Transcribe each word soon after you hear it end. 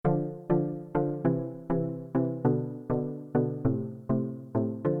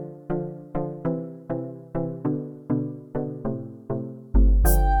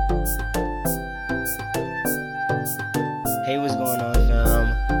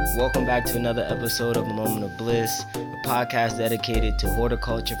Welcome back to another episode of A Moment of Bliss, a podcast dedicated to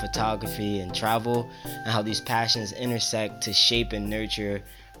horticulture, photography, and travel, and how these passions intersect to shape and nurture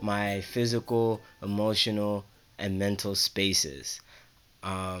my physical, emotional, and mental spaces.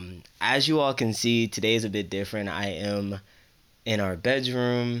 As you all can see, today is a bit different. I am in our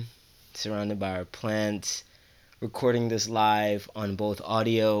bedroom, surrounded by our plants, recording this live on both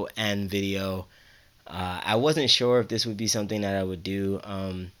audio and video. I wasn't sure if this would be something that I would do.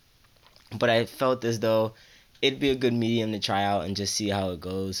 But I felt as though it'd be a good medium to try out and just see how it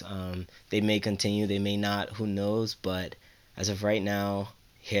goes. They may continue, they may not, who knows? But as of right now,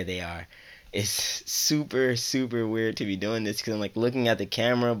 here they are. It's super, super weird to be doing this because I'm like looking at the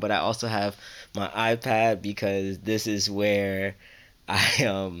camera, but I also have my iPad because this is where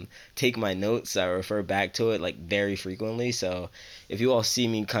I take my notes. I refer back to it like very frequently. So if you all see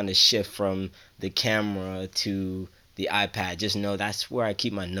me kind of shift from the camera to the iPad, just know that's where I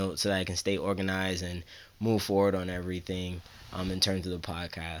keep my notes so that I can stay organized and move forward on everything in terms of the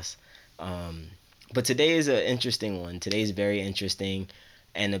podcast. Um, but today is an interesting one. Today is very interesting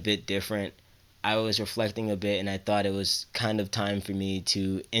and a bit different. I was reflecting a bit and I thought it was kind of time for me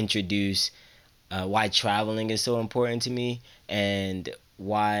to introduce why traveling is so important to me and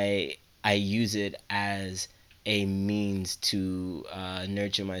why I use it as a means to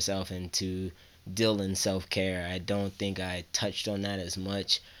nurture myself and to deal in self care. I don't think I touched on that as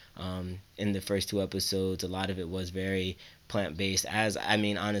much in the first two episodes. A lot of it was very plant based, as I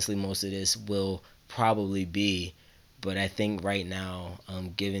mean, honestly, most of this will probably be. But I think right now,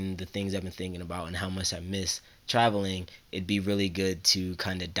 given the things I've been thinking about and how much I miss traveling, it'd be really good to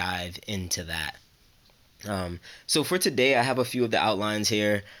kind of dive into that. So for today, I have a few of the outlines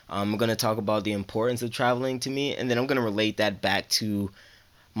here. I'm going to talk about the importance of traveling to me, and then I'm going to relate that back to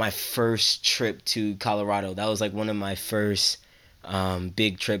my first trip to Colorado. That was like one of my first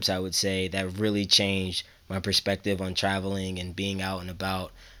big trips, I would say, that really changed my perspective on traveling and being out and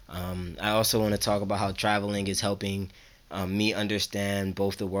about. I also want to talk about how traveling is helping me understand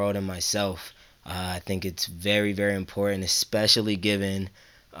both the world and myself. I think it's very, very important, especially given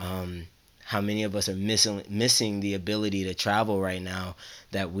um, how many of us are missing the ability to travel right now,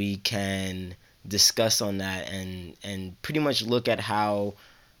 that we can discuss on that and pretty much look at how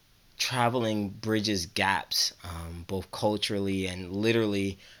traveling bridges gaps, both culturally and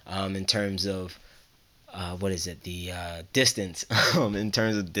literally, in terms of what is it, the distance, in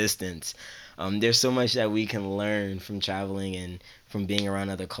terms of distance. There's so much that we can learn from traveling and from being around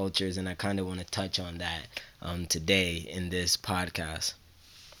other cultures, and I kind of want to touch on that today in this podcast.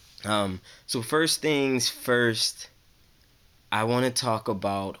 So first things first, I want to talk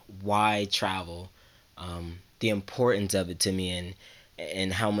about why travel, the importance of it to me,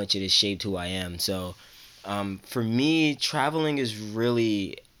 and how much it has shaped who I am. So, for me, traveling is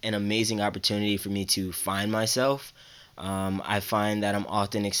really an amazing opportunity for me to find myself. I find that I'm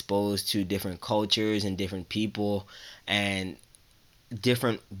often exposed to different cultures and different people and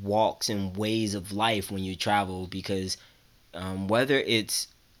different walks and ways of life when you travel because whether it's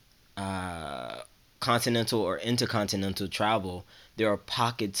uh, continental or intercontinental travel, there are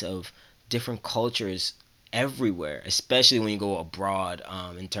pockets of different cultures everywhere, especially when you go abroad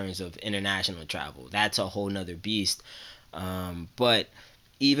in terms of international travel. That's a whole nother beast. But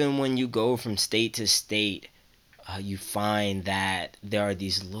even when you go from state to state, you find that there are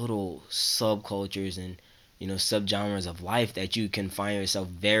these little subcultures and subgenres of life that you can find yourself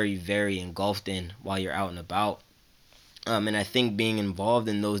very, very engulfed in while you're out and about. And I think being involved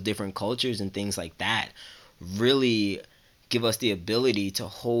in those different cultures and things like that really give us the ability to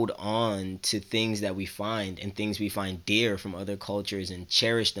hold on to things that we find and things we find dear from other cultures and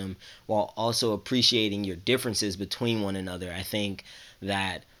cherish them while also appreciating your differences between one another. I think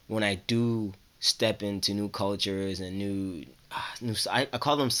that when I do step into new cultures and I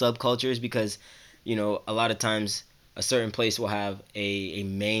call them subcultures because a lot of times a certain place will have a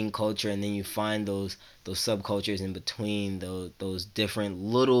main culture, and then you find those subcultures in between those different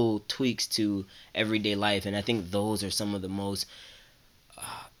little tweaks to everyday life. And I think those are some of the most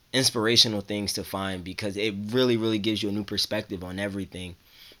inspirational things to find because it really, really gives you a new perspective on everything.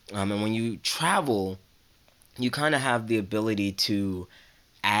 And when you travel, you kind of have the ability to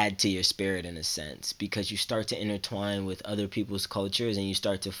add to your spirit in a sense because you start to intertwine with other people's cultures and you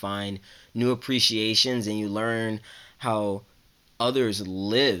start to find new appreciations and you learn how others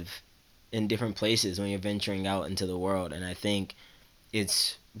live in different places when you're venturing out into the world. And I think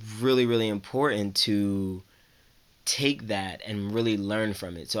it's really, really important to take that and really learn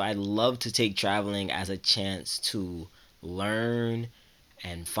from it. So I love to take traveling as a chance to learn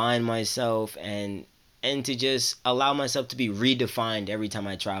and find myself and and to just allow myself to be redefined every time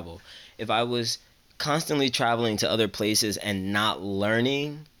I travel. If I was constantly traveling to other places and not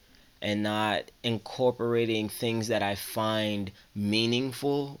learning and not incorporating things that I find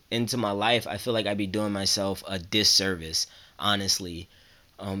meaningful into my life, I feel like I'd be doing myself a disservice, honestly.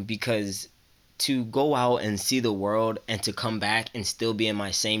 Because to go out and see the world and to come back and still be in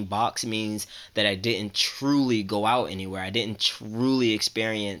my same box means that I didn't truly go out anywhere. I didn't truly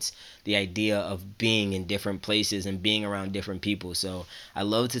experience the idea of being in different places and being around different people. So I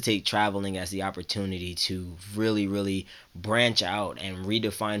love to take traveling as the opportunity to really, really branch out and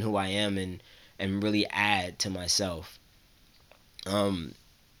redefine who I am and really add to myself. Um,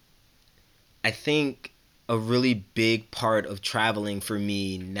 I think a really big part of traveling for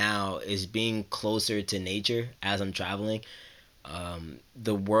me now is being closer to nature as I'm traveling.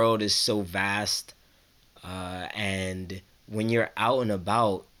 The world is so vast, and when you're out and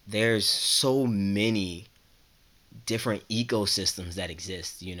about, there's so many different ecosystems that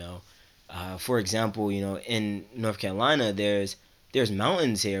exist. For example, in North Carolina, there's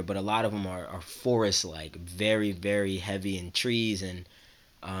mountains here, but a lot of them are forest like, very, very heavy in trees. And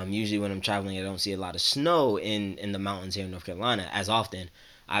usually when I'm traveling, I don't see a lot of snow in the mountains here in North Carolina as often.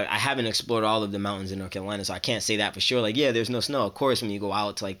 I haven't explored all of the mountains in North Carolina, so I can't say that for sure. Like, yeah, there's no snow. Of course, when you go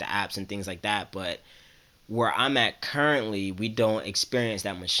out to like the apps and things like that, but where I'm at currently, we don't experience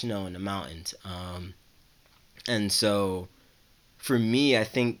that much snow in the mountains. And so for me, I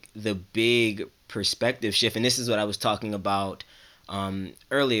think the big perspective shift, and this is what I was talking about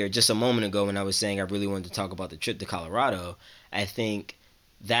earlier, just a moment ago, when I was saying I really wanted to talk about the trip to Colorado. I think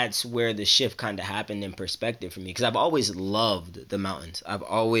that's where the shift kind of happened in perspective for me, because I've always loved the mountains. I've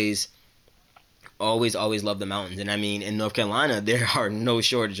always loved the mountains. And I mean, in North Carolina, there are no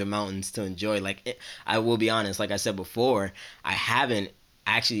shortage of mountains to enjoy. I will be honest, like I said before, I haven't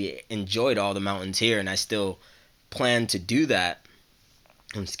actually enjoyed all the mountains here, and I still plan to do that.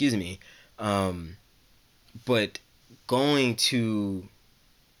 Excuse me. Um, but going to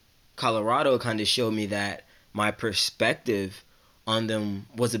Colorado kind of showed me that my perspective on them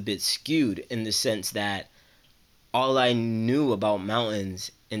was a bit skewed, in the sense that all I knew about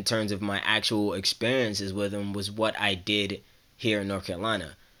mountains in terms of my actual experiences with them was what I did here in North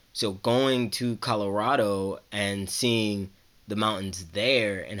Carolina. So going to Colorado and seeing the mountains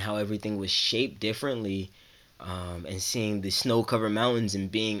there and how everything was shaped differently, and seeing the snow-covered mountains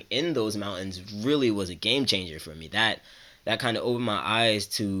and being in those mountains really was a game changer for me. That kind of opened my eyes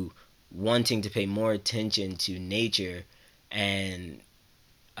to wanting to pay more attention to nature and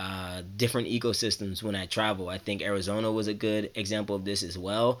different ecosystems when I travel. I think Arizona was a good example of this as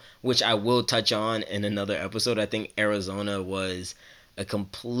well, which I will touch on in another episode. I think Arizona was a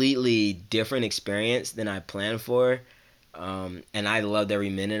completely different experience than I planned for, and I loved every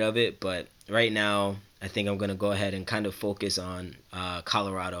minute of it. But right now, I think I'm gonna go ahead and kind of focus on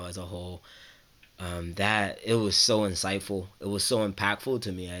Colorado as a whole. That it was so insightful. It was so impactful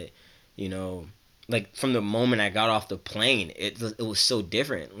to me. You know, like from the moment I got off the plane, it was so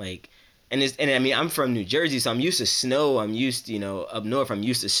different. Like, and I mean, I'm from New Jersey, so I'm used to snow. I'm used, up north, I'm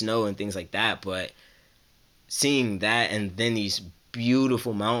used to snow and things like that. But seeing that, and then these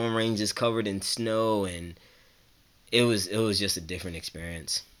beautiful mountain ranges covered in snow, and it was just a different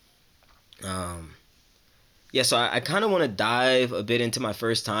experience. Um, yeah, so I kind of want to dive a bit into my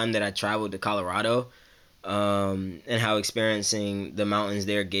first time that I traveled to Colorado, and how experiencing the mountains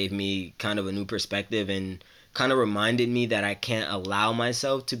there gave me kind of a new perspective and kind of reminded me that I can't allow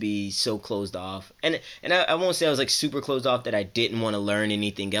myself to be so closed off. And I won't say I was like super closed off that I didn't want to learn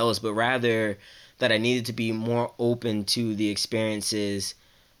anything else, but rather that I needed to be more open to the experiences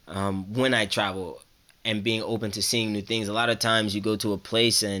when I travel, and being open to seeing new things. A lot of times you go to a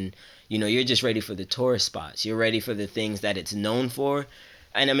place and you're just ready for the tourist spots. You're ready for the things that it's known for.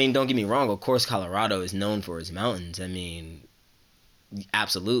 And I mean, don't get me wrong, of course Colorado is known for its mountains. I mean,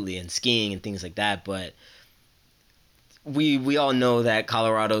 absolutely, and skiing and things like that, but we all know that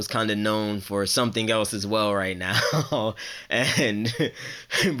Colorado's kind of known for something else as well right now. And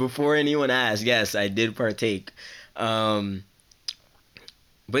before anyone asks, yes, I did partake. Um,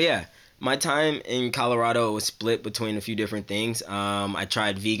 But yeah, my time in Colorado was split between a few different things. I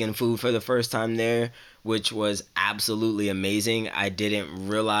tried vegan food for the first time there, which was absolutely amazing. I didn't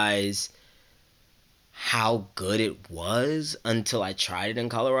realize how good it was until I tried it in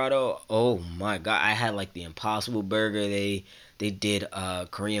Colorado. Oh my god, I had like the Impossible Burger. They did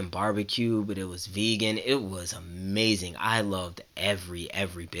Korean barbecue, but it was vegan. It was amazing. I loved every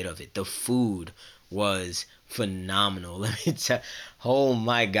bit of it. The food was phenomenal. Let me tell. Oh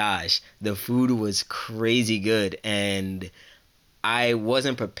my gosh, the food was crazy good, and I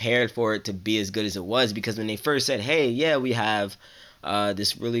wasn't prepared for it to be as good as it was, because when they first said, "Hey, yeah, we have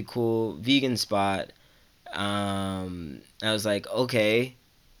this really cool vegan spot," I was like, "Okay,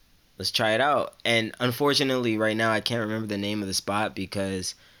 let's try it out." And unfortunately, right now, I can't remember the name of the spot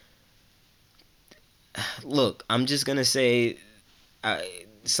because, look, I'm just gonna say,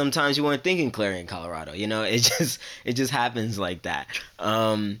 sometimes you weren't thinking clear in Colorado. It just happens like that.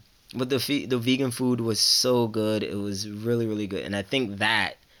 But the vegan food was so good. It was really really good, and I think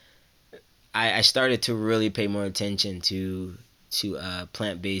that I started to really pay more attention to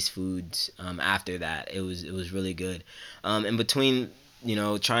plant based foods after that. It was really good. In between,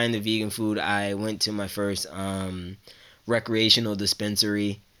 trying the vegan food, I went to my first recreational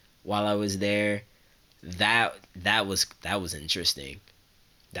dispensary while I was there. That was interesting.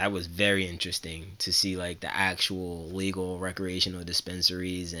 That was very interesting to see like the actual legal recreational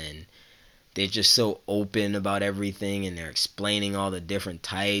dispensaries, and they're just so open about everything, and they're explaining all the different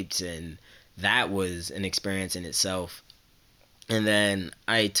types, and that was an experience in itself. And then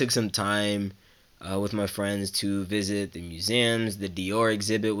I took some time with my friends to visit the museums. The Dior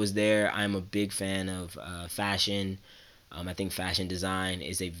exhibit was there. I'm a big fan of fashion. I think fashion design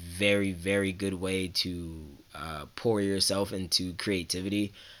is a very, very good way to pour yourself into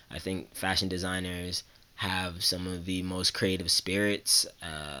creativity. I think fashion designers have some of the most creative spirits.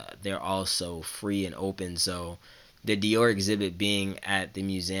 They're also free and open. So the Dior exhibit being at the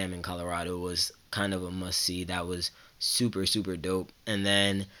museum in Colorado was kind of a must see. That was super, super dope. And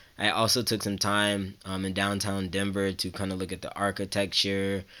then I also took some time in downtown Denver to kind of look at the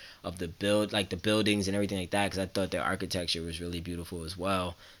architecture of the buildings and everything like that, because I thought the architecture was really beautiful as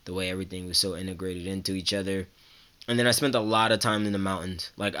well. The way everything was so integrated into each other. And then I spent a lot of time in the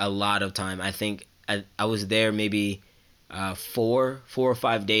mountains, like a lot of time. I think I was there maybe 4 or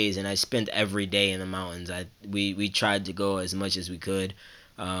 5 days, and I spent every day in the mountains. We tried to go as much as we could.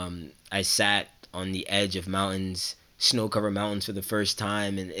 I sat on the edge of mountains, snow-covered mountains for the first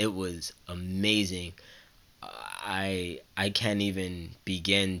time, and it was amazing. I can't even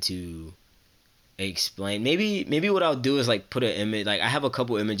begin to explain. Maybe what I'll do is like put an image. Like I have a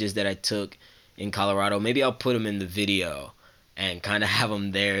couple images that I took in Colorado. Maybe I'll put them in the video and kind of have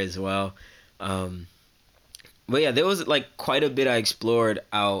them there as well. Um, but yeah, there was like quite a bit I explored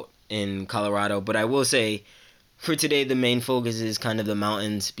out in Colorado. But I will say, for today, the main focus is kind of the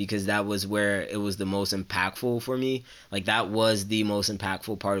mountains, because that was where it was the most impactful for me. Like that was the most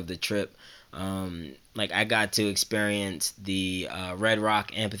impactful part of the trip. Like I got to experience the Red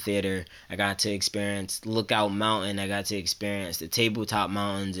Rock Amphitheater. I got to experience Lookout Mountain. I got to experience the Tabletop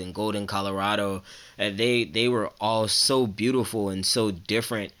Mountains in Golden, Colorado. And they were all so beautiful and so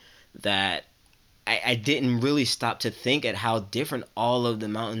different that I didn't really stop to think at how different all of the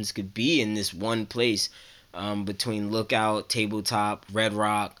mountains could be in this one place. Between Lookout, Tabletop, Red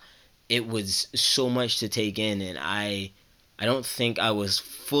Rock, it was so much to take in, and I don't think I was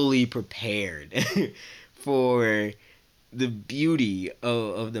fully prepared for the beauty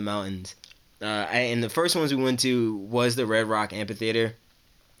of the mountains. And the first ones we went to was the Red Rock Amphitheater,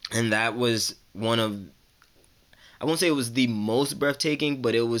 and that was one of, I won't say it was the most breathtaking,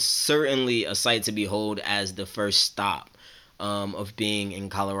 but it was certainly a sight to behold as the first stop of being in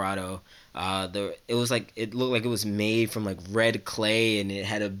Colorado. It was like, it looked like it was made from like red clay, and it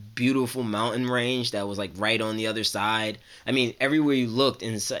had a beautiful mountain range that was like right on the other side. I mean, everywhere you looked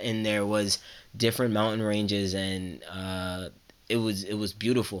in there was different mountain ranges, and it was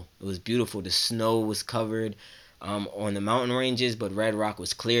beautiful. It was beautiful. The snow was covered on the mountain ranges, but Red Rock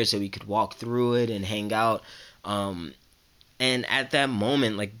was clear, so we could walk through it and hang out. Um, and at that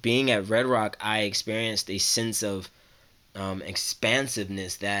moment, like being at Red Rock, I experienced a sense of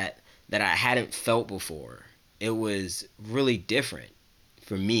expansiveness that I hadn't felt before. It was really different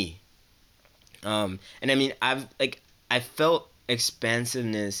for me. And I mean, I felt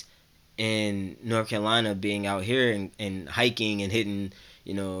expansiveness in North Carolina, being out here and hiking and hitting,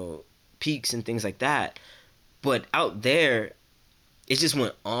 you know, peaks and things like that. But out there, it just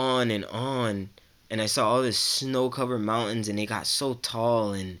went on and on. And I saw all this snow covered mountains, and they got so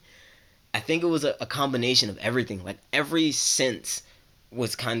tall. And I think it was a combination of everything. Like every sense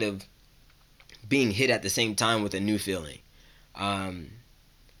was kind of being hit at the same time with a new feeling. Um,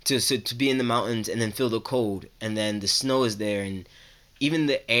 to be in the mountains and then feel the cold, and then the snow is there, and even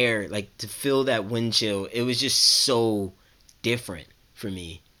the air, like to feel that wind chill, it was just so different for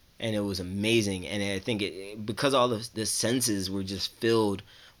me, and it was amazing. And I think because all the senses were just filled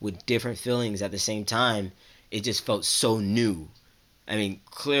with different feelings at the same time, it just felt so new. I mean,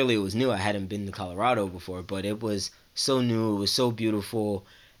 clearly it was new. I hadn't been to Colorado before, but it was so new. It was so beautiful,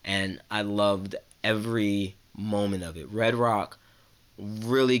 and I loved every moment of it. Red Rock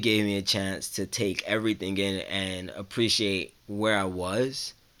really gave me a chance to take everything in and appreciate where I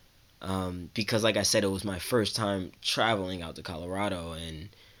was. Because, like I said, it was my first time traveling out to Colorado, and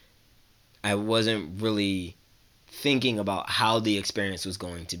I wasn't really thinking about how the experience was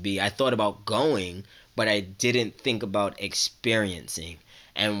going to be. I thought about going, but I didn't think about experiencing.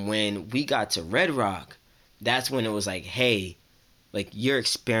 And when we got to Red Rock, that's when it was like, hey, like, you're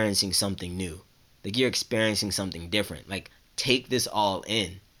experiencing something new. Like, you're experiencing something different. Like, take this all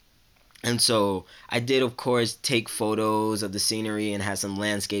in. And so I did, of course, take photos of the scenery and had some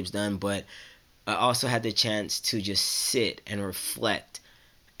landscapes done, but I also had the chance to just sit and reflect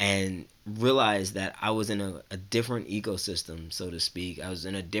and realize that I was in a different ecosystem, so to speak. I was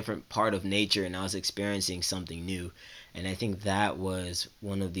in a different part of nature and I was experiencing something new. And I think that was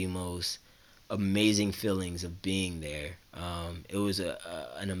one of the most amazing feelings of being there. It was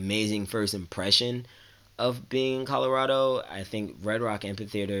an amazing first impression of being in Colorado. I think Red Rock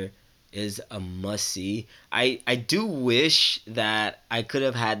Amphitheater is a must see. I do wish that I could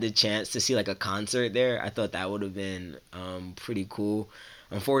have had the chance to see like a concert there. I thought that would have been pretty cool.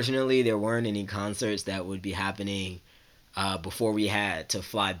 Unfortunately, there weren't any concerts that would be happening before we had to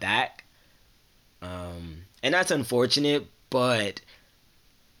fly back. And that's unfortunate, but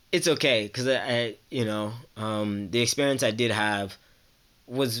it's okay because the experience I did have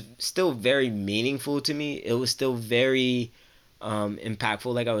was still very meaningful to me. It was still very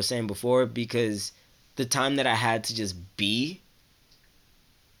impactful, like I was saying before, because the time that I had to just be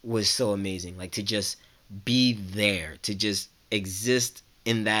was so amazing. Like, to just be there, to just exist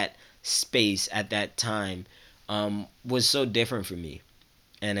in that space at that time, was so different for me.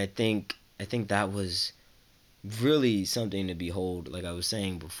 And I think that was really something to behold, like I was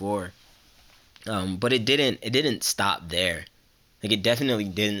saying before. But it didn't stop there. Like, it definitely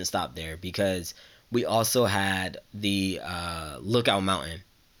didn't stop there, because we also had the Lookout Mountain.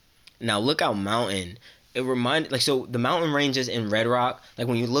 Now, Lookout Mountain, it reminded, like, so the mountain ranges in Red Rock, like,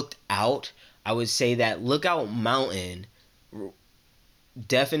 when you looked out, I would say that Lookout Mountain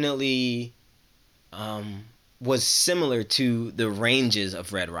definitely was similar to the ranges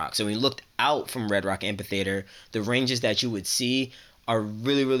of Red Rock. So when you looked out from Red Rock Amphitheater, the ranges that you would see are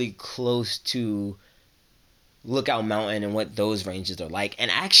really, really close to Lookout Mountain and what those ranges are like.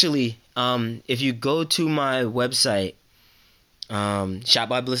 And actually, if you go to my website,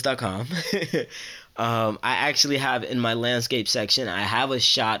 shotbybliss.com, I actually have in my landscape section, I have a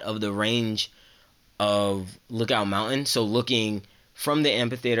shot of the range of Lookout Mountain. So looking from the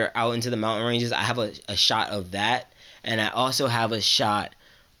amphitheater out into the mountain ranges, I have a shot of that. And I also have a shot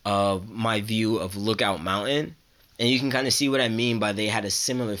of my view of Lookout Mountain. And you can kind of see what I mean by they had a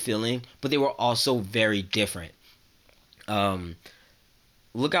similar feeling, but they were also very different. Um,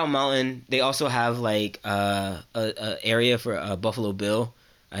 Lookout Mountain, they also have like a area for Buffalo Bill.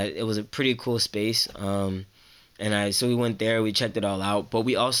 It was a pretty cool space. So we went there, we checked it all out, but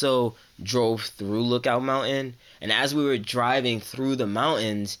we also drove through Lookout Mountain. And as we were driving through the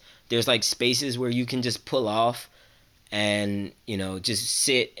mountains, there's like spaces where you can just pull off and just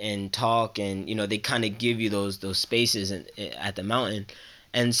sit and talk, and they kind of give you those spaces at the mountain.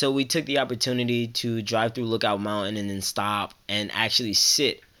 And so we took the opportunity to drive through Lookout Mountain and then stop and actually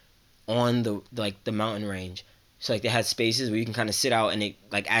sit on the mountain range. So like they had spaces where you can kind of sit out, and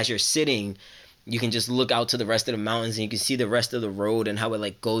like as you're sitting, you can just look out to the rest of the mountains and you can see the rest of the road and how it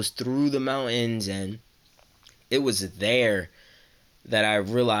like goes through the mountains. And it was there that I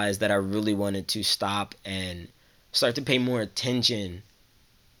realized that I really wanted to stop and start to pay more attention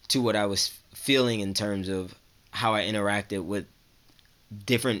to what I was feeling in terms of how I interacted with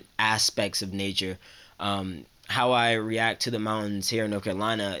different aspects of nature. How I react to the mountains here in North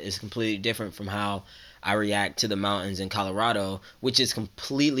Carolina is completely different from how I react to the mountains in Colorado, which is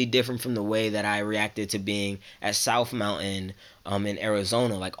completely different from the way that I reacted to being at South Mountain in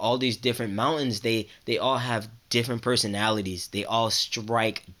Arizona. Like, all these different mountains, they all have different personalities. They all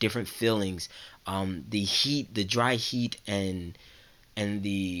strike different feelings. The heat, the dry heat, and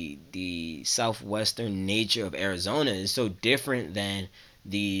the southwestern nature of Arizona is so different than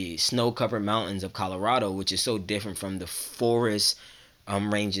the snow-covered mountains of Colorado, which is so different from the forest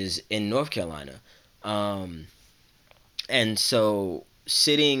ranges in North Carolina. Um, and so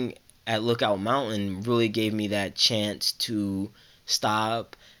sitting at Lookout Mountain really gave me that chance to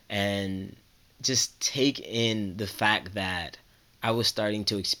stop and just take in the fact that I was starting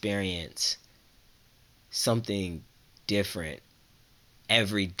to experience something different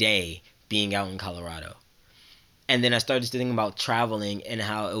every day being out in Colorado. And then I started thinking about traveling and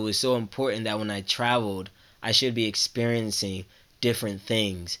how it was so important that when I traveled, I should be experiencing different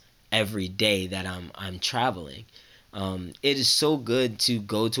things every day that I'm traveling. It is so good to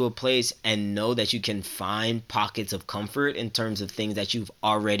go to a place and know that you can find pockets of comfort in terms of things that you've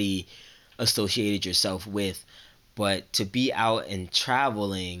already associated yourself with. But to be out and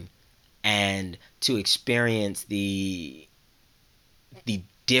traveling and to experience the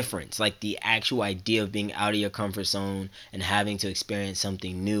difference, like the actual idea of being out of your comfort zone and having to experience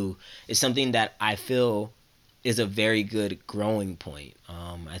something new, is something that I feel is a very good growing point.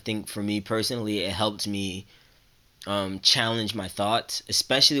 I think for me personally, it helped me challenge my thoughts,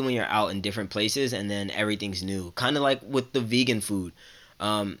 especially when you're out in different places and then everything's new. Kind of like with the vegan food.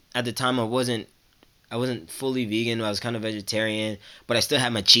 At the time, I wasn't fully vegan. I was kind of vegetarian, but I still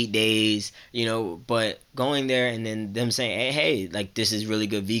had my cheat days, But going there and then them saying, hey, like this is really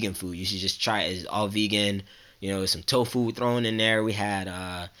good vegan food. You should just try it. It's all vegan. Some tofu thrown in there. We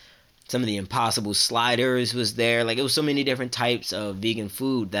had some of the Impossible sliders was there. Like it was so many different types of vegan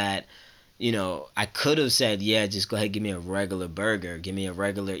food that I could have said, yeah, just go ahead, give me a regular burger, give me a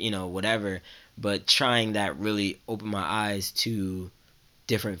regular, whatever. But trying that really opened my eyes to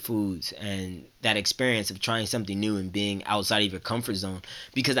different foods and that experience of trying something new and being outside of your comfort zone.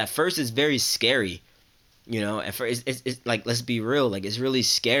 Because at first it's very scary, At first it's like, let's be real, like it's really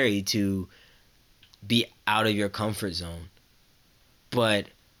scary to be out of your comfort zone. But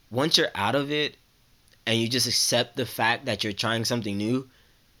once you're out of it and you just accept the fact that you're trying something new,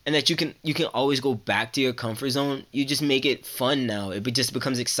 and that you can always go back to your comfort zone. You just make it fun now. It just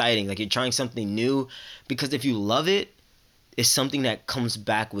becomes exciting. Like you're trying something new, because if you love it, it's something that comes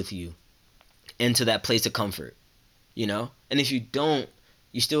back with you into that place of comfort. And if you don't,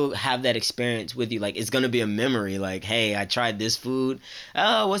 you still have that experience with you. Like it's gonna be a memory. Like, hey, I tried this food.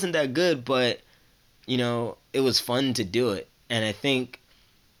 Oh, it wasn't that good, but it was fun to do it. And I think,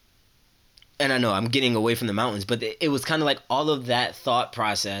 and I know I'm getting away from the mountains, but it was kind of like all of that thought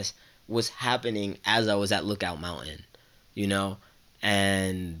process was happening as I was at Lookout Mountain, you know,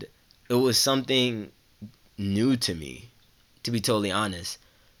 and it was something new to me, to be totally honest.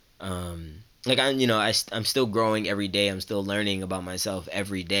 Like I'm still growing every day. I'm still learning about myself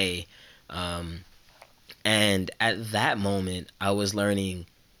every day. Um, and at that moment, I was learning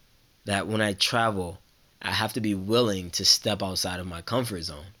that when I travel, I have to be willing to step outside of my comfort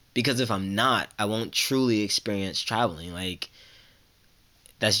zone. Because if I'm not, I won't truly experience traveling. Like,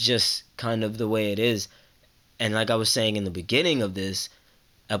 that's just kind of the way it is. And like I was saying in the beginning of this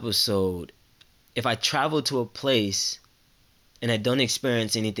episode, if I travel to a place and I don't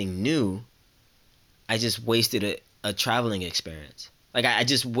experience anything new, I just wasted a traveling experience. Like, I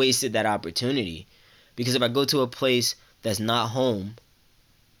just wasted that opportunity. Because if I go to a place that's not home,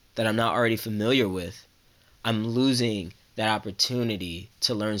 that I'm not already familiar with, I'm losing that opportunity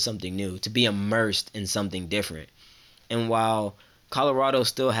to learn something new, to be immersed in something different. And while Colorado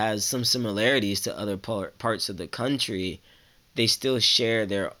still has some similarities to other parts of the country, they still share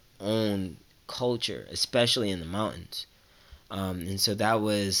their own culture, especially in the mountains. And so that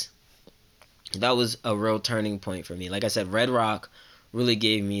was a real turning point for me. Like I said, Red Rock really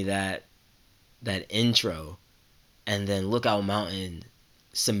gave me that intro, and then Lookout Mountain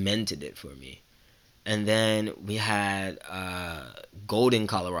cemented it for me. And then we had Golden,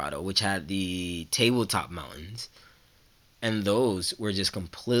 Colorado, which had the tabletop mountains. And those were just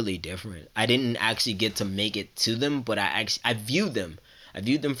completely different. I didn't actually get to make it to them, but I viewed them. I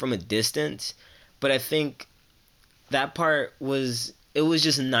viewed them from a distance. But I think that part was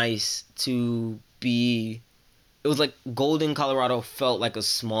just nice to be. It was like Golden, Colorado felt like a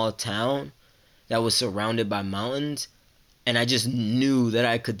small town that was surrounded by mountains, and I just knew that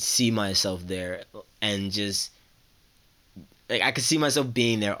I could see myself there, and just like I could see myself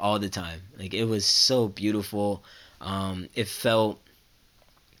being there all the time. Like it was so beautiful. It felt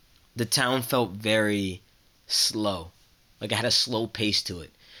the town felt very slow. Like it had a slow pace to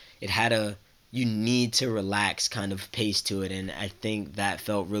it. It had a you need to relax kind of pace to it, and I think that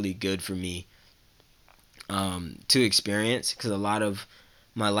felt really good for me to experience, because a lot of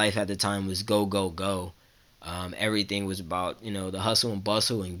my life at the time was go go go. Everything was about the hustle and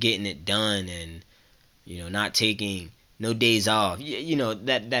bustle and getting it done, and not taking no days off.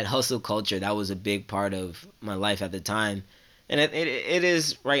 That hustle culture, that was a big part of my life at the time, and it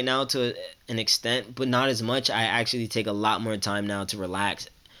is right now to an extent, but not as much. I actually take a lot more time now to relax.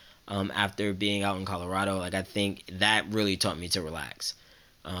 After being out in Colorado, like I think that really taught me to relax.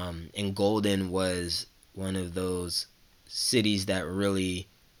 And Golden was one of those cities that really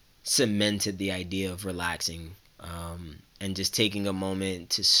cemented the idea of relaxing, and just taking a moment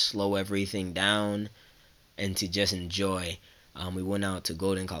to slow everything down and to just enjoy. We went out to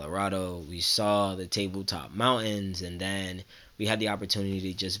Golden, Colorado. We saw the tabletop mountains, and then we had the opportunity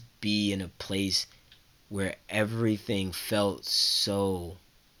to just be in a place where everything felt so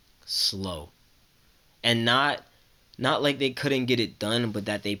slow. And not like they couldn't get it done, but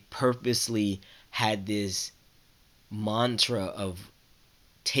that they purposely had this mantra of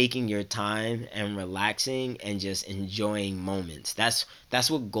taking your time and relaxing and just enjoying moments. That's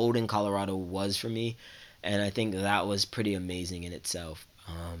what Golden, Colorado was for me, and I think that was pretty amazing in itself.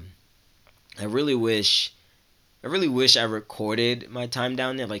 I really wish I recorded my time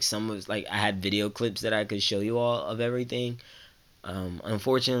down there. Like some of like I had video clips that I could show you all of everything.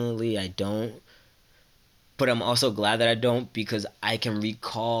 Unfortunately, I don't. But I'm also glad that I don't, because I can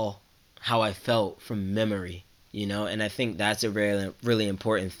recall how I felt from memory. And I think that's a really really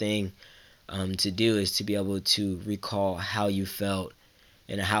important thing to do, is to be able to recall how you felt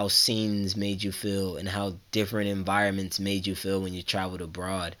and how scenes made you feel and how different environments made you feel when you traveled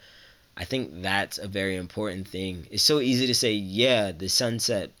abroad. I think that's a very important thing. It's so easy to say, yeah, the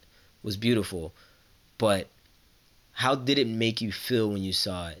sunset was beautiful, but how did it make you feel when you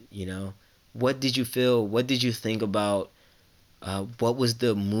saw it? What did you feel? What did you think about? What was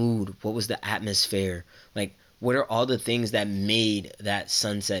the mood? What was the atmosphere? Like, what are all the things that made that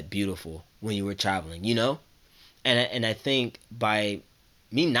sunset beautiful when you were traveling? And I think by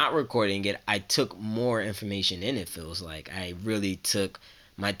me not recording it, I took more information in. It feels like I really took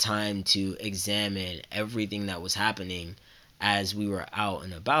my time to examine everything that was happening as we were out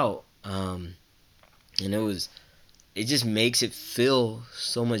and about. And it just makes it feel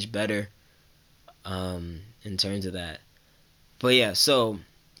so much better in terms of that. But yeah, so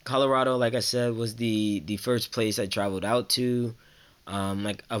Colorado, like I said, was the first place I traveled out to.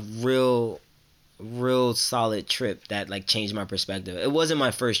 Like a real solid trip that like changed my perspective. It wasn't my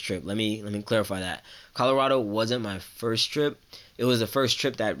first trip. Let me clarify that. Colorado wasn't my first trip. It was the first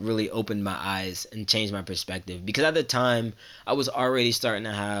trip that really opened my eyes and changed my perspective, because at the time I was already starting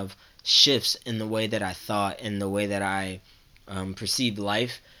to have shifts in the way that I thought and the way that I perceived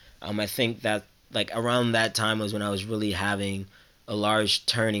life. I think that like around that time was when I was really having a large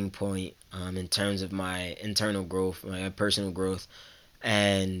turning point in terms of my internal growth, my personal growth.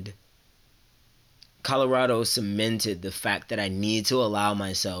 And Colorado cemented the fact that I need to allow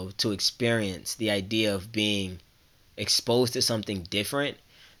myself to experience the idea of being exposed to something different,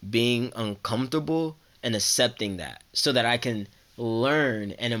 being uncomfortable, and accepting that, so that I can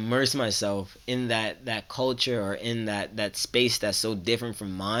learn and immerse myself in that culture, or in that space that's so different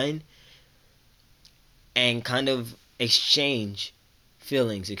from mine, and kind of exchange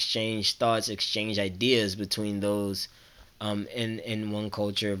feelings, exchange thoughts, exchange ideas between those in one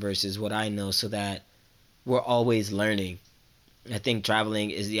culture versus what I know, so that we're always learning. I think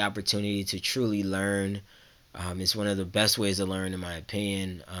traveling is the opportunity to truly learn. It's one of the best ways to learn, in my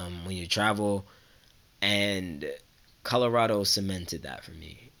opinion, when you travel. And Colorado cemented that for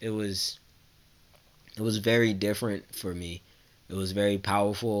me. It was very different for me. It was very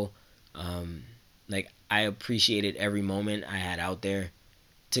powerful. Um, like I appreciated every moment I had out there.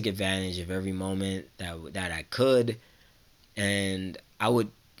 Took advantage of every moment that I could, and I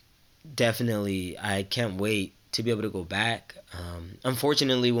would definitely. I can't wait to be able to go back.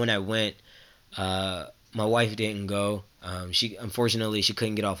 Unfortunately, when I went, my wife didn't go. She unfortunately she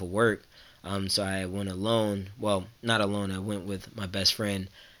couldn't get off of work, so I went alone. Well, not alone. I went with my best friend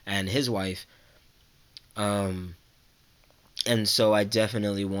and his wife. Um, and so I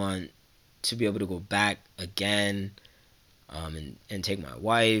definitely want to be able to go back again, and take my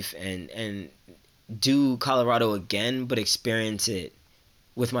wife and do Colorado again, but experience it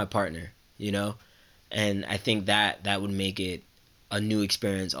with my partner. You know, and I think that would make it a new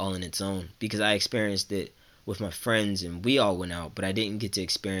experience all in its own, because I experienced it with my friends and we all went out, but I didn't get to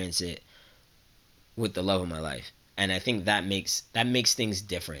experience it with the love of my life. And I think that makes things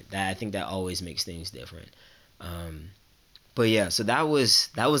different. That I think that always makes things different. Um, but yeah, so that was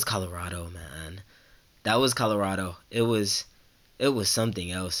Colorado, man. That was Colorado. It was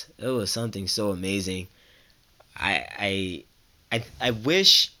something else. It was something so amazing. I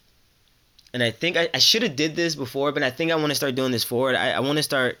wish, and I think I should have did this before, but I think I want to start doing this forward. I want to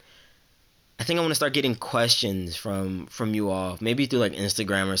start. I think I want to start getting questions from you all, maybe through like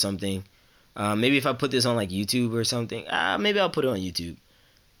Instagram or something. Maybe if I put this on like YouTube or something, maybe I'll put it on YouTube.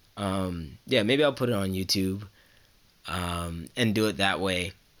 Yeah, maybe I'll put it on YouTube, and do it that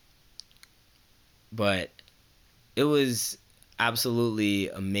way. But it was absolutely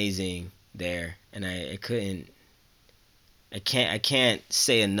amazing there, and I can't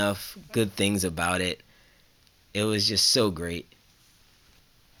say enough good things about it. It was just so great.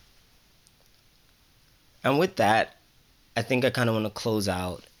 And with that, I think I kind of want to close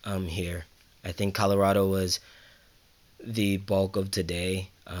out here. I think Colorado was the bulk of today.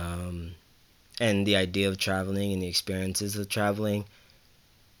 and the idea of traveling and the experiences of traveling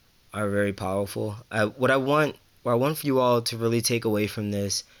are very powerful. What I want for you all to really take away from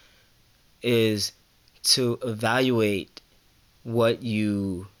this is to evaluate what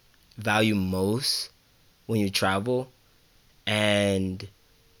you value most when you travel, and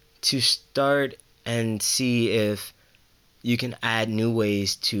to start and see if you can add new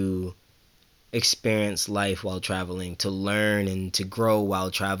ways to experience life while traveling, to learn and to grow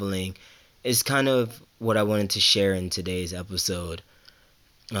while traveling, is kind of what I wanted to share in today's episode.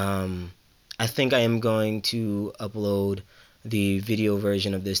 Um, I think I am going to upload the video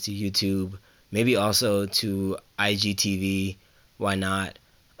version of this to YouTube, maybe also to IGTV. Why not?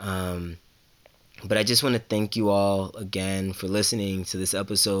 Um, but I just want to thank you all again for listening to this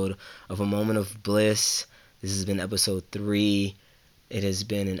episode of A Moment of Bliss. This has been episode 3. It has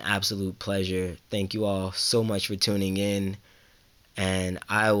been an absolute pleasure. Thank you all so much for tuning in, and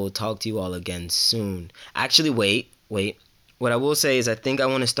I will talk to you all again soon. Actually, wait. What I will say is I think I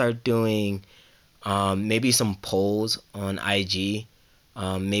want to start doing maybe some polls on IG.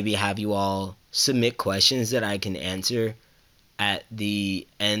 Maybe have you all submit questions that I can answer at the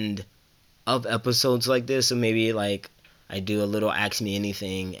end of episodes like this. So maybe like I do a little Ask Me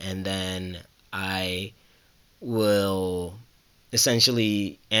Anything, and then I will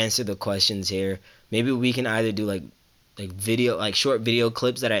essentially answer the questions here. Maybe we can either do like video, like short video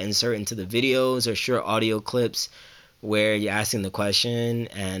clips that I insert into the videos, or short audio clips where you're asking the question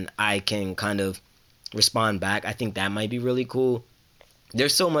and I can kind of respond back. I think that might be really cool.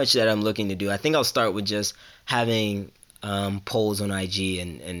 There's so much that I'm looking to do. I think I'll start with just having polls on IG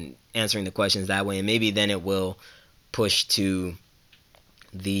and answering the questions that way, and maybe then it will push to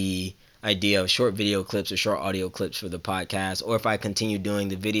the idea of short video clips or short audio clips for the podcast, or if I continue doing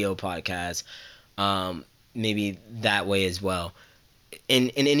the video podcast, maybe that way as well.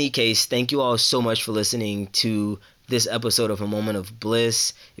 In any case, thank you all so much for listening to this episode of A Moment of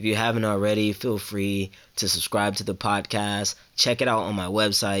Bliss. If you haven't already, feel free to subscribe to the podcast. Check it out on my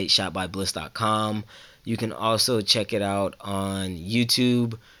website, shotbybliss.com. You can also check it out on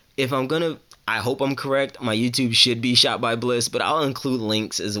YouTube. I hope I'm correct. My YouTube should be Shot by Bliss, but I'll include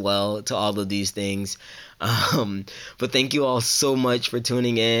links as well to all of these things. But thank you all so much for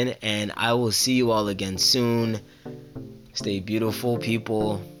tuning in, and I will see you all again soon. Stay beautiful,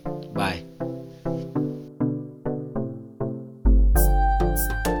 people. Bye.